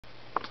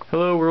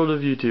Hello world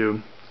of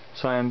YouTube.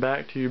 So I am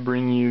back to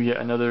bring you yet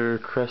another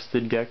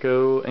Crested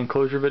Gecko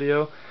enclosure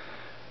video.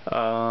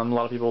 A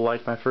lot of people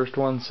liked my first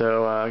one,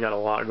 so I got a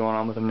lot going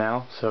on with them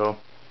now, so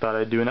thought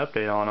I'd do an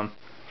update on them.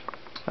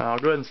 I'll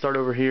go ahead and start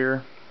over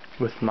here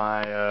with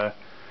my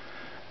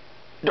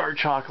dark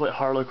chocolate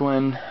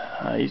harlequin.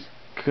 He's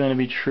going to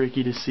be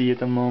tricky to see at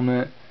the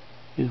moment.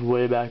 He's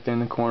way back there in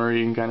the corner,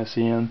 you can kind of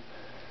see him,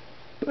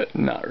 but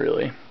not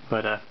really.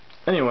 But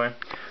anyway,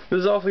 this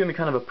is also going to be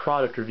kind of a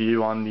product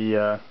review on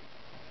the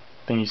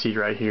thing you see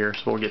right here,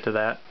 so we'll get to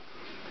that.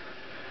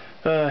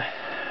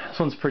 This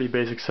one's a pretty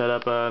basic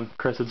setup.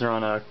 Cresteds are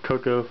on a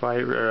cocoa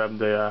fiber, or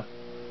the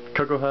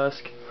cocoa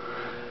husk.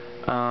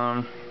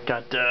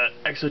 Got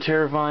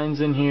exoterra vines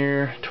in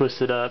here,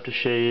 twisted up to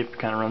shape,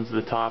 kind of runs to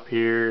the top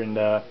here, and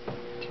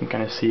you can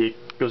kind of see it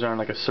goes around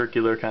like a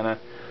circular kind of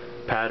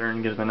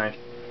pattern, gives it a nice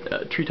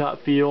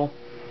treetop feel.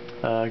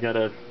 Got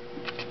a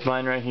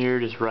vine right here,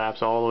 just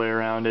wraps all the way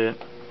around it.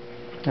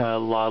 A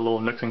lot of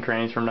little nooks and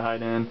crannies for them to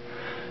hide in.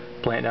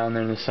 Plant down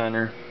there in the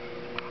center.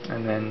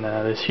 And then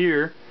this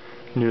here,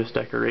 newest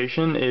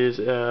decoration, is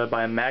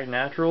by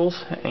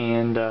MagNaturals,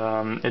 and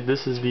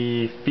this is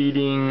the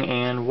feeding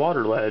and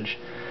water ledge.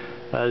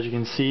 As you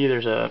can see,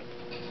 there's a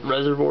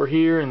reservoir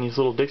here, and these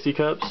little Dixie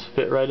cups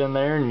fit right in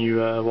there, and you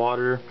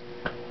water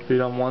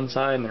feed on one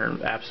side, and they're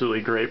an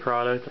absolutely great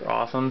product. They're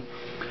awesome.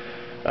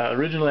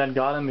 Originally I'd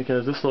got him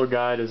because this little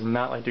guy does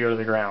not like to go to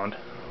the ground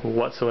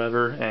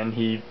whatsoever, and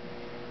he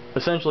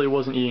essentially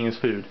wasn't eating his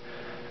food.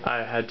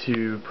 I had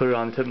to put it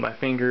on the tip of my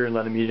finger and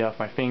let him eat it off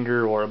my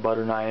finger, or a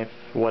butter knife,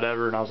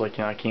 whatever, and I was like,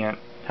 I can't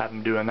have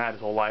him doing that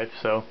his whole life,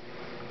 so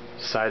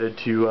decided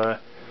to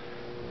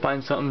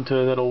find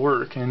something that'll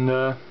work,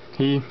 and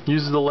he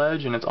uses the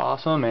ledge, and it's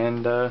awesome,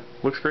 and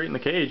looks great in the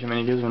cage. I mean,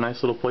 it gives him a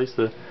nice little place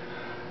to,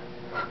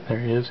 there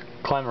he is,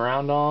 climb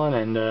around on,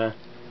 and there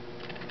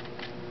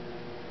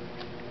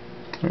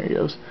he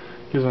goes.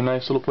 Gives him a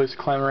nice little place to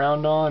climb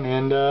around on,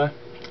 and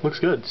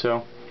looks good,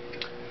 so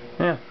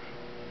yeah.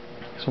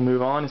 So we'll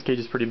move on. His cage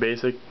is pretty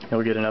basic.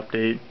 He'll get an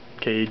updated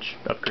cage,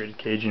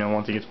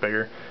 once he gets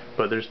bigger.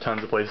 But there's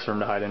tons of places for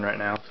him to hide in right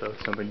now, so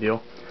it's no big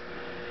deal.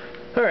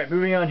 Alright,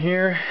 moving on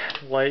here.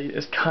 Light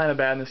is kind of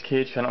bad in this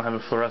cage. I don't have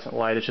a fluorescent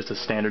light. It's just a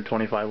standard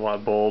 25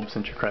 watt bulb,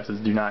 since your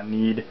cresteds do not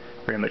need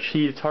very much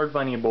heat. It's hard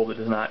finding a bulb that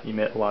does not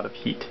emit a lot of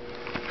heat.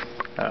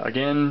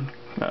 Again,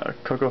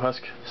 cocoa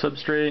husk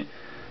substrate.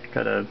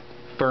 Got a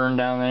fern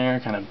down there,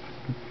 kind of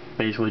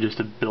basically just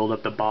to build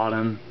up the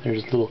bottom.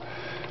 There's a little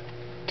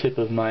tip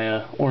of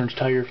my orange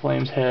tiger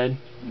flame's head.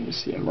 You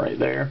see him right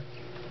there.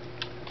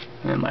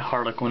 And my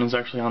harlequin is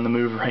actually on the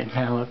move right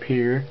now up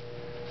here.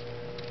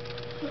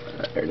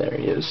 There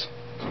he is.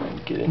 So I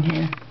can get in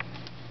here.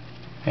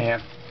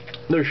 Yeah,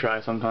 they're shy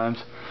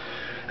sometimes.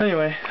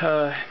 Anyway,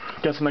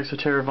 got some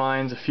exoterra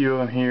vines, a few of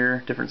them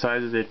here, different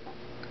sizes. They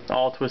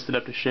all twisted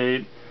up to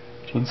shape.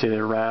 As you can see,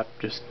 they're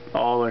wrapped just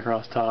all the way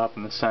across top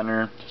in the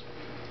center, just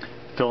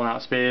filling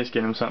out space,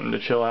 getting them something to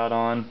chill out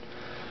on.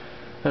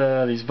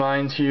 These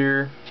vines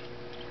here,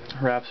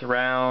 wraps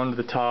around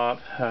the top.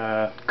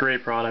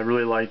 Great product. I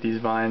really like these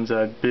vines.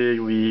 Big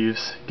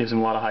leaves, gives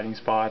them a lot of hiding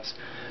spots.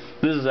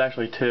 This is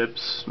actually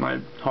Tips,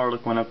 my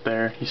harlequin up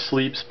there. He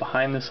sleeps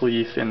behind this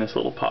leaf in this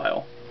little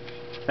pile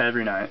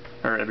every night,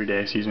 or every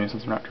day, excuse me,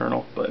 since I'm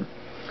nocturnal. But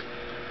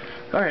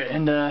alright,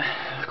 and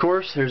of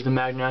course there's the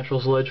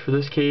MagNaturals ledge for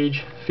this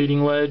cage,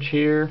 feeding ledge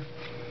here.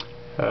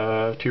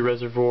 2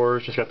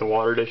 reservoirs, just got the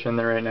water dish in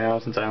there right now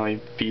since I only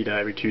feed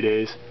every 2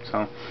 days,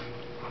 so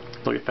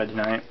they'll get fed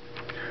tonight.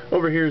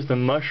 Over here is the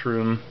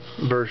mushroom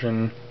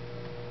version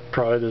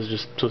product. This is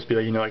just supposed to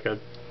be like, like a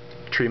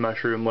tree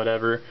mushroom,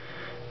 whatever,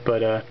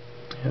 but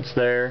it's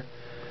there.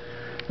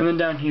 And then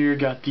down here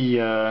got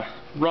the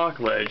rock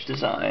ledge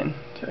design,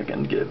 so I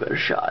can get a better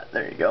shot.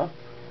 There you go.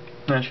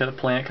 And I just got a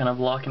plant kind of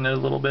blocking it a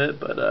little bit,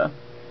 but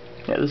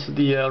yeah, this is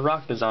the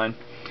rock design.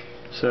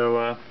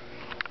 So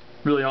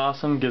really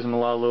awesome. Gives them a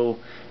lot of little,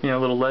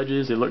 little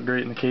ledges. They look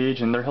great in the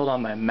cage, and they're held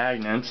on by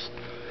magnets.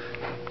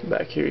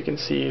 Back here you can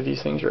see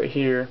these things right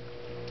here,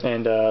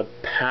 and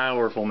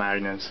powerful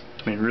magnets.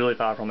 I mean, really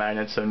powerful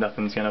magnets, so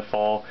nothing's gonna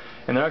fall.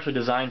 And they're actually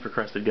designed for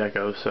crested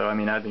geckos. So I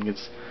mean, I think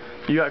it's,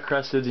 you got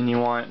cresteds and you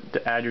want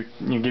to add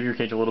give your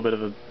cage a little bit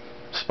of a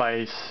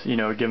spice.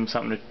 Give them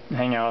something to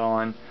hang out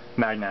on.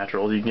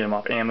 MagNaturals. You can get them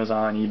off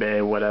Amazon,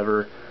 eBay,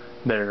 whatever.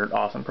 They're an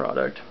awesome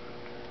product.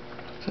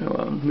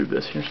 So move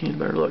this here so you get a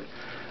better look.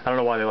 I don't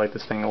know why they like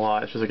this thing a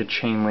lot. It's just like a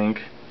chain link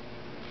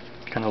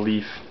kind of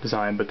leaf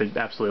design, but they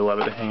absolutely love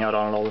it. They hang out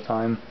on it all the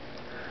time.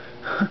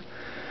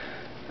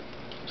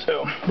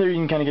 So there you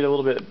can kind of get a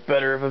little bit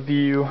better of a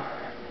view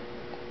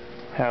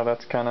how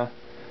that's kind of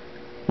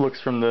looks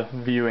from the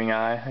viewing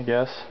eye, I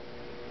guess.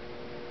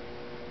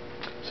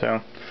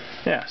 So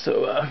yeah,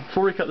 so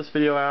before we cut this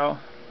video out,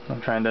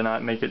 I'm trying to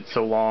not make it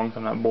so long so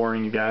I'm not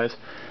boring you guys.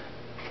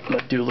 I'm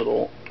going to do a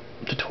little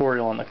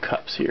tutorial on the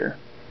cups here.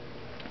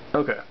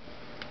 Okay,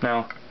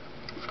 now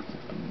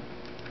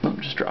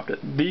just dropped it.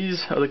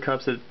 These are the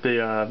cups that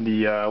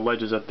the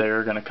ledges up there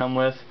are going to come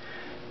with.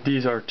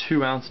 These are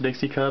 2-ounce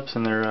Dixie cups,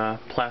 and they're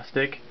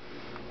plastic.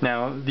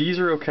 Now these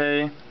are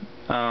okay,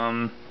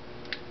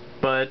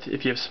 but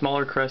if you have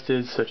smaller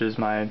cresteds, such as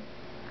my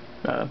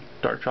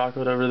dark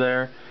chocolate over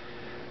there,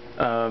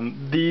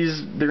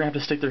 they're gonna have to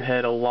stick their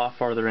head a lot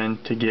farther in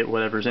to get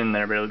whatever's in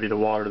there, whether it be the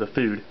water or the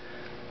food.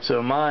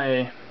 So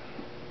my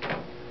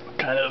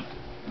kind of,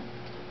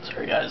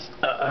 sorry guys,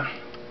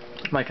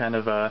 my kind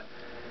of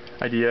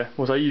idea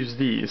was I use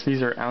these.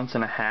 These are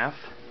 1.5 ounce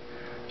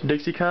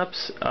Dixie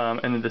cups,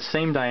 and they're the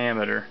same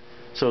diameter,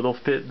 so they'll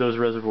fit those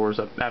reservoirs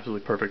up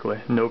absolutely perfectly,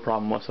 no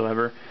problem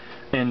whatsoever.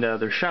 And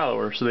they're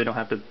shallower, so they don't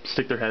have to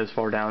stick their head as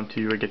far down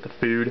to get the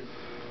food.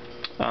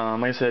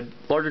 Like I said,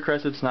 larger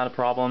cresteds not a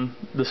problem.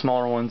 The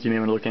smaller ones, you may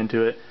want to look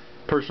into it.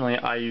 Personally,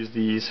 I use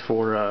these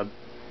for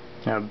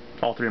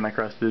all three of my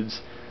cresteds.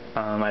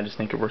 I just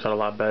think it works out a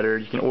lot better.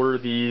 You can order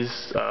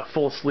these.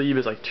 Full sleeve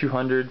is like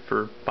 $200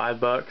 for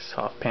 $5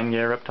 off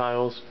Pangea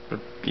Reptiles or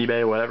eBay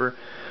or whatever.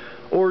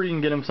 Or you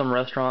can get them from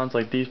restaurants.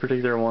 Like these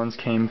particular ones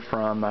came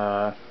from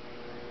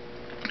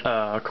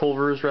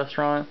Culver's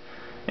restaurant,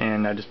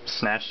 and I just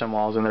snatched them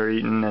while I was in there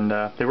eating, and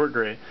they work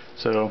great.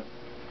 So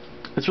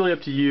it's really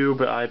up to you,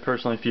 but I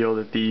personally feel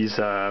that these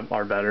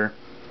are better.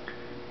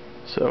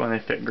 So, and they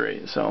fit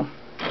great. So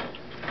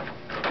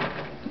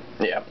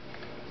yeah,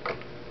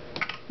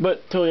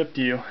 but totally up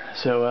to you.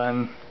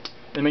 So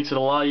it makes it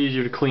a lot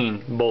easier to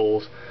clean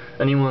bowls.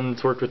 Anyone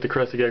that's worked with the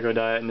Crested Gecko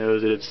diet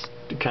knows that it's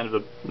kind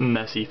of a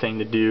messy thing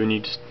to do, and you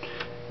just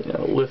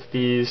lift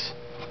these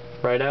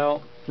right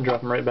out,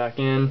 drop them right back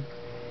in.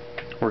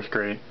 Works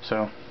great.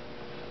 So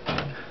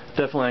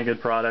definitely a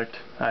good product.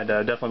 I'd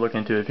definitely look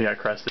into it if you got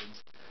cresteds,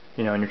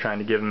 and you're trying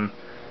to give them,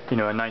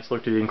 a nice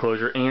look to the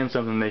enclosure and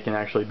something they can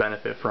actually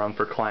benefit from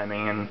for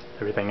climbing and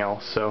everything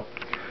else. So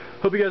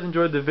hope you guys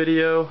enjoyed the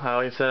video. Like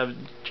I said,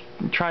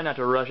 I'm trying not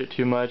to rush it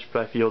too much,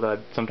 but I feel that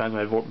sometimes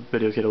my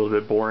videos get a little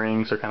bit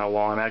boring, so kind of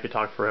long. I could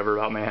talk forever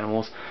about my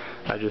animals.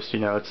 I just,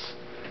 it's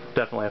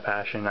definitely a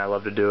passion. I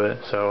love to do it.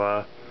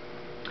 So,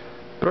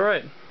 but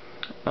alright.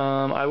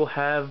 I will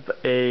have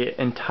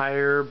a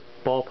entire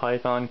ball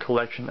python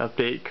collection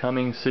update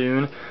coming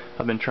soon.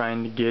 I've been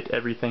trying to get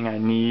everything I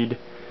need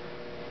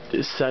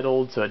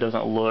settled so it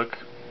doesn't look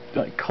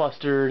like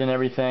clustered and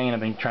everything, and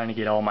I've been trying to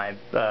get all my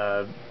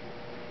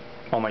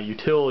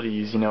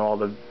utilities, all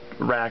the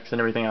racks and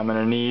everything I'm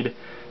going to need,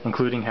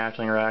 including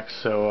hatchling racks.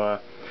 So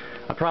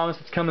I promise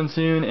it's coming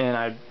soon, and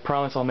I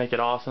promise I'll make it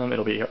awesome.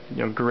 It'll be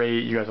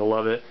great. You guys will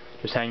love it.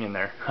 Just hang in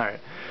there. Alright.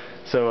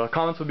 So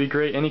comments would be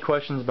great. Any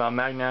questions about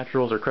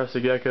MagNaturals or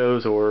Crested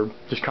Geckos, or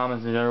just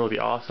comments in general, would be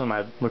awesome.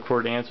 I look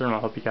forward to answering them.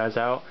 I'll help you guys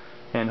out,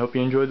 and hope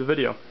you enjoyed the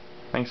video.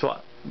 Thanks a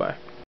lot. Bye.